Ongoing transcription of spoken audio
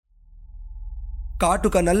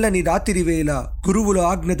కాటుక నల్లని రాత్రివేళ గురువుల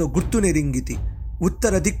ఆజ్ఞతో గుర్తునెరింగితి.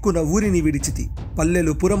 ఉత్తర దిక్కున ఊరిని విడిచితి.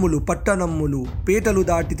 పల్లెలు పురములు పట్టణమ్ములు పేటలు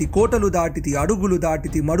దాటితి, కోటలు దాటితి, అడుగులు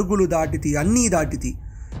దాటితి, మడుగులు దాటితి, అన్నీ దాటితి.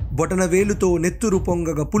 బొటన వేలుతో నెత్తురు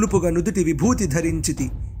పొంగగ పులుపుగా నుదుటి విభూతి ధరించితి.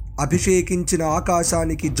 అభిషేకించిన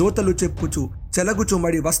ఆకాశానికి జోతలు చెప్పుచు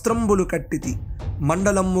చెలగుచుమడి వస్త్రంబులు కట్టితి.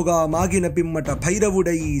 మండలమ్ముగా మాగిన పిమ్మట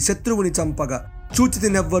భైరవుడయి శత్రువుని చంపగా చూచితి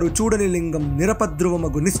నెవ్వరు చూడని లింగం,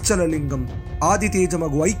 నిరపద్రువమగు నిశ్చల లింగం,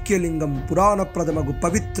 ఆదితేజమగు ఐక్యలింగం, పురాణప్రదమగు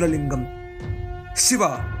పవిత్రలింగం. శివ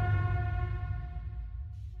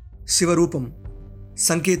శివరూపం,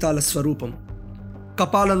 సంకేతాల స్వరూపం.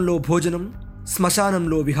 కపాలంలో భోజనం,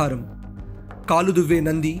 శ్మశానంలో విహారం. కాలుదువ్వే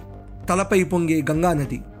నంది, తలపై పొంగే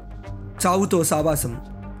గంగానది. చావుతో సావాసం,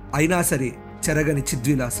 అయినా సరే చెరగని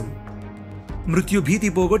చిద్విలాసం. మృత్యుభీతి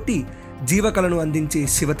పోగొట్టి జీవకలను అందించే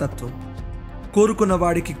శివతత్వం. కోరుకున్న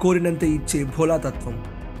వాడికి కోరినంత ఇచ్చే భోలాతత్వం.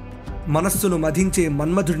 మనస్సును మధించే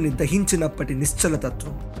మన్మధుడిని దహించినప్పటి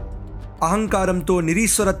నిశ్చలతత్వం. అహంకారంతో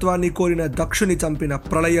నిరీశ్వరత్వాన్ని కోరిన దక్షుని చంపిన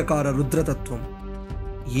ప్రళయకార రుద్రతత్వం.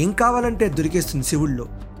 ఏం కావాలంటే దొరికేస్తుంది శివుల్లో.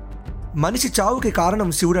 మనిషి చావుకి కారణం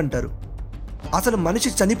శివుడంటారు. అసలు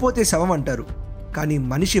మనిషి చనిపోతే శవం అంటారు. కానీ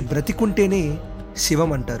మనిషి బ్రతికుంటేనే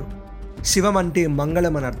శివం అంటారు. శివం అంటే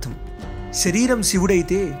మంగళం అని అర్థం. శరీరం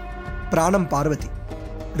శివుడైతే ప్రాణం పార్వతి.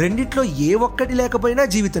 రెండిట్లో ఏ ఒక్కటి లేకపోయినా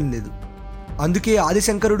జీవితం లేదు. అందుకే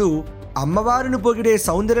ఆదిశంకరుడు అమ్మవారిని పొగిడే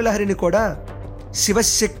సౌందర్యలహరిని కూడా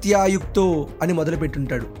శివశక్త్యాయుక్తో అని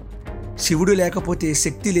మొదలుపెట్టుంటాడు. శివుడు లేకపోతే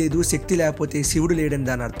శక్తి లేదు, శక్తి లేకపోతే శివుడు లేడని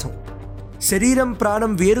దాని అర్థం. శరీరం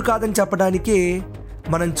ప్రాణం వేరు కాదని చెప్పడానికే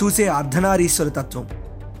మనం చూసే అర్ధనారీశ్వర తత్వం.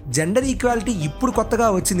 జెండర్ ఈక్వాలిటీ ఇప్పుడు కొత్తగా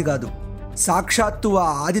వచ్చింది కాదు. సాక్షాత్తు ఆ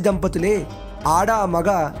ఆది దంపతులే ఆడ మగ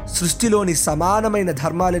సృష్టిలోని సమానమైన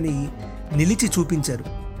ధర్మాలని నిలిచి చూపించారు.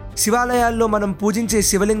 శివాలయాల్లో మనం పూజించే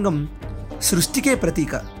శివలింగం సృష్టికే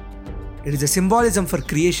ప్రతీక. It is a symbolism for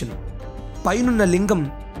creation. పైనున్న లింగం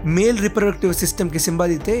మేల్ రిప్రొడక్టివ్ సిస్టమ్కి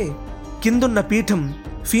సింబల్ అయితే కిందున్న పీఠం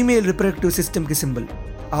ఫీమేల్ రిప్రొడక్టివ్ సిస్టమ్కి సింబల్.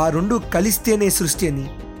 ఆ రెండు కలిస్తేనే సృష్టి అని,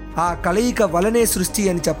 ఆ కలయిక వలనే సృష్టి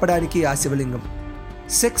అని చెప్పడానికి ఆ శివలింగం.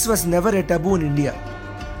 Sex was never a taboo in India,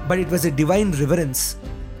 but it was a divine reverence.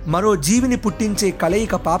 మరో జీవిని పుట్టించే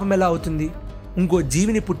కలయిక పాపం ఎలా అవుతుంది? ఇంకో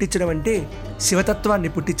జీవిని పుట్టించడం అంటే శివతత్వాన్ని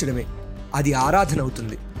పుట్టించడమే. అది ఆరాధన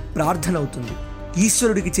అవుతుంది, ప్రార్థన అవుతుంది,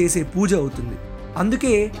 ఈశ్వరుడికి చేసే పూజ అవుతుంది.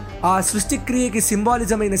 అందుకే ఆ సృష్టిక్రియకి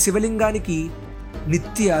సింబాలిజమైన శివలింగానికి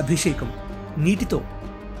నిత్య అభిషేకం నీటితో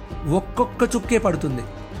ఒక్కొక్క చుక్కే పడుతుంది.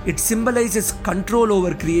 It symbolises control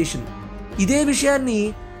over creation. ఇదే విషయాన్ని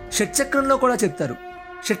షట్చక్రంలో కూడా చెప్తారు.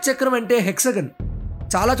 షట్చక్రం అంటే హెక్సగన్.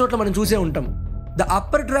 చాలా చోట్ల మనం చూసే ఉంటాం. The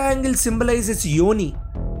upper triangle symbolises yoni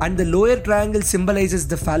and the lower triangle symbolises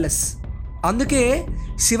the phallus. అందుకే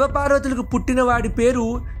శివపార్వతులకు పుట్టిన వాడి పేరు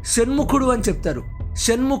షణ్ముఖుడు అని చెప్తారు.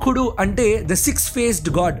 షణ్ముఖుడు అంటే the 6-faced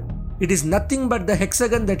God. It is nothing but the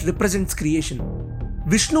hexagon that represents creation.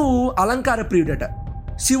 విష్ణువు అలంకార ప్రియుడట,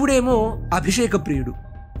 శివుడేమో అభిషేక ప్రియుడు.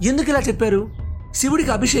 ఎందుకు ఇలా చెప్పారు?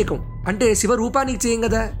 శివుడికి అభిషేకం అంటే శివరూపానికి చేయం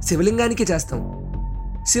కదా, శివలింగానికి చేస్తాం.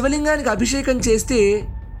 శివలింగానికి అభిషేకం చేస్తే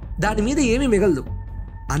దాని మీద ఏమీ మిగలదు,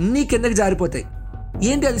 అన్నీ కిందకి జారిపోతాయి.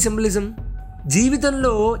 ఏంటి అది సింబలిజం?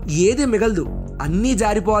 జీవితంలో ఏది మిగలదు, అన్నీ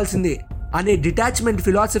జారిపోవాల్సిందే అనే డిటాచ్మెంట్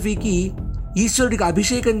ఫిలాసఫీకి ఈశ్వరుడికి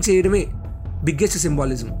అభిషేకం చేయడమే బిగ్గెస్ట్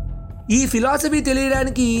సింబాలిజం. ఈ ఫిలాసఫీ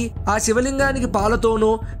తెలియడానికి ఆ శివలింగానికి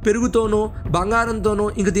పాలతోనో పెరుగుతోనో బంగారంతోనో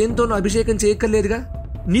ఇంక దేనితోనో అభిషేకం చేయక్కర్లేదుగా,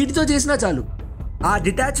 నీటితో చేసినా చాలు. ఆ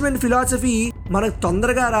డిటాచ్మెంట్ ఫిలాసఫీ మనకు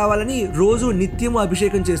తొందరగా రావాలని రోజు నిత్యము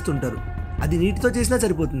అభిషేకం చేస్తుంటారు. అది నీటితో చేసినా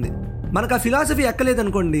సరిపోతుంది. మనకు ఆ ఫిలాసఫీ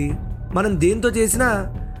ఎక్కలేదనుకోండి, మనం దేంతో చేసినా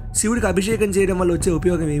శివుడికి అభిషేకం చేయడం వల్ల వచ్చే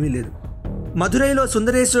ఉపయోగం ఏమీ లేదు. మధురైలో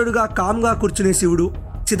సుందరేశ్వరుడుగా కామ్గా కూర్చునే శివుడు,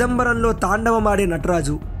 చిదంబరంలో తాండవమాడే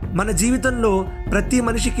నటరాజు, మన జీవితంలో ప్రతి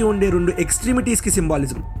మనిషికి ఉండే 2 ఎక్స్ట్రీమిటీస్కి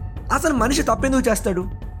సింబాలిజం. అసలు మనిషి తప్పెందుకు చేస్తాడు?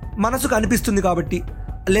 మనసుకు అనిపిస్తుంది కాబట్టి,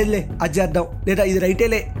 లేదులే అది చేద్దాం, లేదా ఇది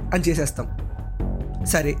రైటేలే అని చేసేస్తాం.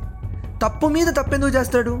 సరే, తప్పు మీద తప్పెందుకు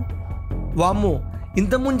చేస్తాడు? వామ్మో,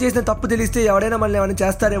 ఇంతకుముందు చేసిన తప్పు తెలిస్తే ఎవడైనా మనల్ని ఏమైనా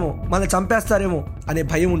చేస్తారేమో, మనల్ని చంపేస్తారేమో అనే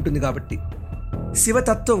భయం ఉంటుంది కాబట్టి.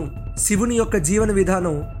 శివతత్వం, శివుని యొక్క జీవన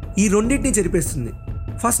విధానం ఈ రెండింటిని చెరిపేస్తుంది.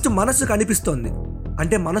 ఫస్ట్ మనస్సుకు అనిపిస్తోంది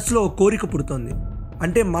అంటే మనస్సులో ఒక కోరిక పుడుతోంది.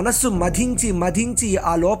 అంటే మనస్సు మధించి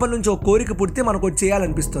ఆ లోపల నుంచి ఒక కోరిక పుడితే మనకు ఒకటి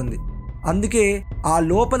చేయాలనిపిస్తుంది. అందుకే ఆ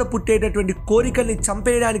లోపల పుట్టేటటువంటి కోరికల్ని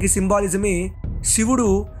చంపేయడానికి సింబాలిజమే శివుడు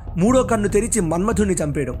 3వ కన్ను తెరిచి మన్మధుడిని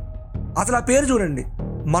చంపేయడం. అసలు ఆ పేరు చూడండి,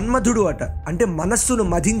 మన్మధుడు అట, అంటే మనస్సును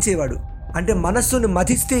మధించేవాడు. అంటే మనస్సును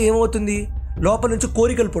మధిస్తే ఏమవుతుంది? లోపల నుంచి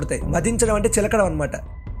కోరికలు పుడతాయి. మధించడం అంటే చిలకడం అనమాట.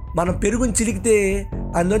 మనం పెరుగుని చిలికితే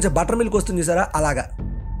అందులోంచి బటర్ మిల్క్ వస్తుంది చూసారా, అలాగా.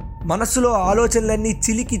 మనస్సులో ఆలోచనలన్నీ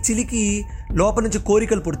చిలికి చిలికి లోపల నుంచి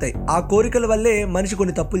కోరికలు పుడతాయి. ఆ కోరికల వల్లే మనిషి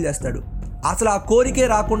కొన్ని తప్పులు చేస్తాడు. అసలు ఆ కోరికే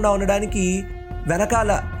రాకుండా ఉండడానికి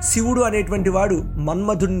వెనకాల శివుడు అనేటువంటి వాడు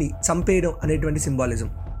మన్మధుణ్ణి చంపేయడం అనేటువంటి సింబాలిజం.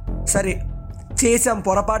 సరే, చేసాం,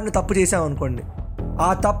 పొరపాటును తప్పు చేసాం అనుకోండి. ఆ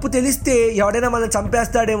తప్పు తెలిస్తే ఎవడైనా మనం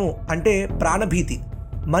చంపేస్తాడేమో అంటే ప్రాణభీతి.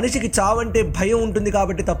 మనిషికి చావంటే భయం ఉంటుంది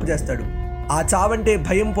కాబట్టి తప్పు చేస్తాడు. ఆ చావంటే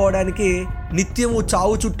భయం పోవడానికి నిత్యము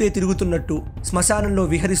చావు చుట్టే తిరుగుతున్నట్టు, శ్మశానంలో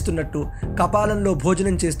విహరిస్తున్నట్టు, కపాలంలో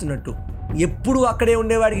భోజనం చేస్తున్నట్టు, ఎప్పుడూ అక్కడే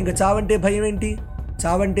ఉండేవాడికి ఇంకా చావంటే భయం ఏంటి?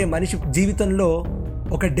 చావంటే మనిషి జీవితంలో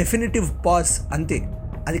ఒక డెఫినిటివ్ పాజ్, అంతే.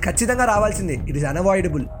 అది ఖచ్చితంగా రావాల్సిందే, ఇట్ ఈస్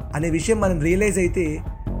అన్అవాయిడబుల్ అనే విషయం మనం రియలైజ్ అయితే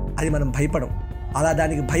అది మనం భయపడం. అలా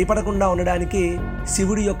దానికి భయపడకుండా ఉండడానికి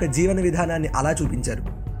శివుడి యొక్క జీవన విధానాన్ని అలా చూపించారు.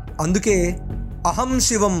 అందుకే అహం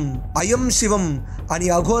శివం అయం శివం అని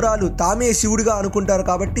అఘోరాలు తామే శివుడిగా అనుకుంటారు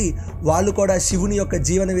కాబట్టి వాళ్ళు కూడా శివుని యొక్క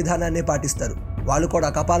జీవన విధానాన్నే పాటిస్తారు. వాళ్ళు కూడా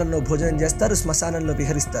కపాలంలో భోజనం చేస్తారు, శ్మశానంలో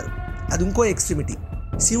విహరిస్తారు. అది ఇంకో ఎక్స్ట్రీమిటీ.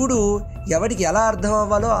 శివుడు ఎవరికి ఎలా అర్థం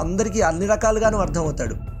అవ్వాలో అందరికీ అన్ని రకాలుగానూ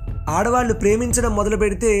అర్థమవుతాడు. ఆడవాళ్ళు ప్రేమించడం మొదలు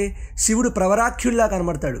పెడితే శివుడు ప్రవరాఖ్యుడిలా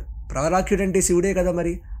కనబడతాడు. ప్రవరాఖ్యుడు అంటే శివుడే కదా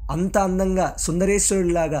మరి. అంత అందంగా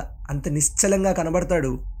సుందరేశ్వరుడిలాగా అంత నిశ్చలంగా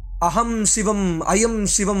కనబడతాడు. అహం శివం అయం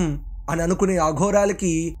శివం అని అనుకునే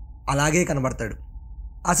అఘోరాలకి అలాగే కనబడతాడు.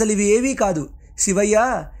 అసలు ఇవి ఏవీ కాదు. శివయ్య,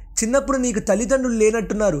 చిన్నప్పుడు నీకు తల్లిదండ్రులు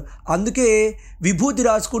లేనట్టున్నారు, అందుకే విభూతి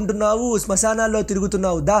రాసుకుంటున్నావు, శ్మశానాల్లో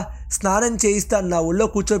తిరుగుతున్నావు, దా స్నానం చేయిస్తాను నా ఒళ్ళో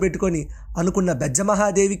కూర్చోబెట్టుకొని అనుకున్న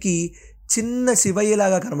బెజ్జమహాదేవికి చిన్న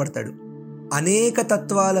శివయ్యలాగా కనబడతాడు. అనేక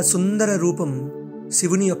తత్వాల సుందర రూపం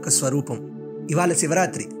శివుని యొక్క స్వరూపం. ఇవాళ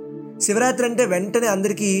శివరాత్రి. శివరాత్రి అంటే వెంటనే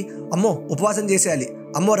అందరికీ అమ్మో ఉపవాసం చేసేయాలి,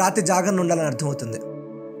 అమ్మో రాత్రి జాగరణ ఉండాలని అర్థమవుతుంది.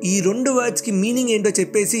 ఈ 2 వర్డ్స్కి మీనింగ్ ఏంటో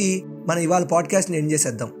చెప్పేసి మనం ఇవాళ పాడ్కాస్ట్ని ఎండ్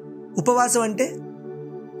చేసేద్దాం. ఉపవాసం అంటే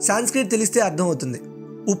సాంస్క్రిట్ తెలిస్తే అర్థమవుతుంది.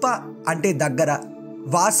 ఉప అంటే దగ్గర,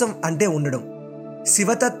 వాసం అంటే ఉండడం.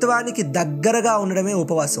 శివతత్వానికి దగ్గరగా ఉండడమే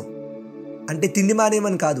ఉపవాసం అంటే. తిండి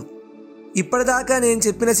మానేమని కాదు. ఇప్పటిదాకా నేను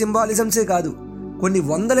చెప్పిన సింబాలిజమ్సే కాదు, కొన్ని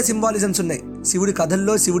వందల సింబాలిజమ్స్ ఉన్నాయి శివుడి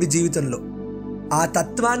కథల్లో, శివుడి జీవితంలో. ఆ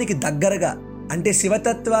తత్వానికి దగ్గరగా అంటే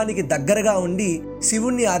శివతత్వానికి దగ్గరగా ఉండి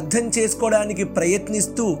శివుణ్ణి అర్థం చేసుకోవడానికి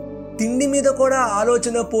ప్రయత్నిస్తూ తిండి మీద కూడా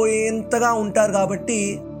ఆలోచన పోయేంతగా ఉంటారు. కాబట్టి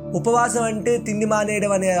ఉపవాసం అంటే తిండి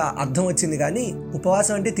మానేయడం అనే అర్థం వచ్చింది. కానీ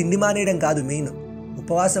ఉపవాసం అంటే తిండి మానేయడం కాదు మెయిన్.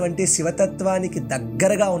 ఉపవాసం అంటే శివతత్వానికి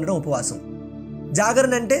దగ్గరగా ఉండడం ఉపవాసం.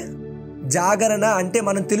 జాగరణ అంటే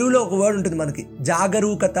మనం తెలుగులో ఒక వర్డ్ ఉంటుంది మనకి,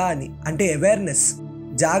 జాగరూకత అని, అంటే అవేర్నెస్.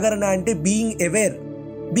 జాగరణ అంటే being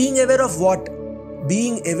aware of what?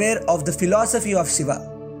 Being aware of the philosophy of Shiva.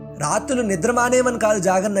 రాత్రులు నిద్ర మానేమని కాదు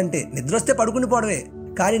జాగరణ అంటే. నిద్ర వస్తే పడుకుని పోవడమే,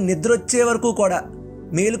 కానీ నిద్ర వచ్చే వరకు కూడా,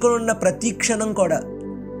 మేలుకొని ఉన్న ప్రతి క్షణం కూడా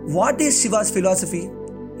వాట్ ఈజ్ శివాస్ ఫిలాసఫీ?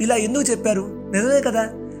 ఇలా ఎందుకు చెప్పారు? నిజమే కదా,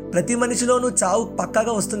 ప్రతి మనిషిలోనూ చావు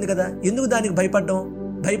పక్కాగా వస్తుంది కదా, ఎందుకు దానికి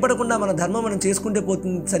భయపడకుండా మన ధర్మం మనం చేసుకుంటే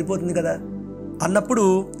సరిపోతుంది కదా అన్నప్పుడు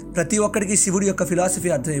ప్రతి ఒక్కడికి శివుడి యొక్క ఫిలాసఫీ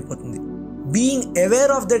అర్థమైపోతుంది. Being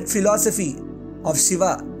aware of that philosophy of Shiva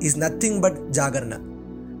is nothing but జాగరణ.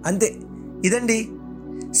 అంతే. ఇదండి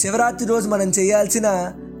శివరాత్రి రోజు మనం చేయాల్సిన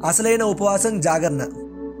అసలైన ఉపవాసం, జాగరణ.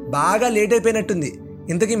 బాగా లేట్ అయిపోయినట్టుంది.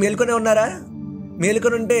 ఇంతకీ మేల్కొనే ఉన్నారా?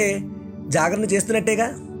 మేల్కొని ఉంటే జాగరణ చేస్తున్నట్టేగా.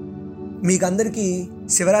 మీకందరికీ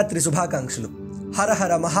శివరాత్రి శుభాకాంక్షలు. హర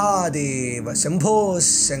హర మహాదేవ, శంభో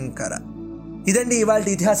శంకర. ఇదండి ఇవాళ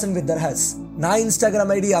ఇతిహాసం విత్ దర్హాస్. నా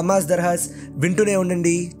ఇన్స్టాగ్రామ్ ఐడి అమ్మాస్ దర్హాస్. వింటూనే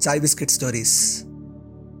ఉండండి చాయ్ బిస్కెట్ స్టోరీస్.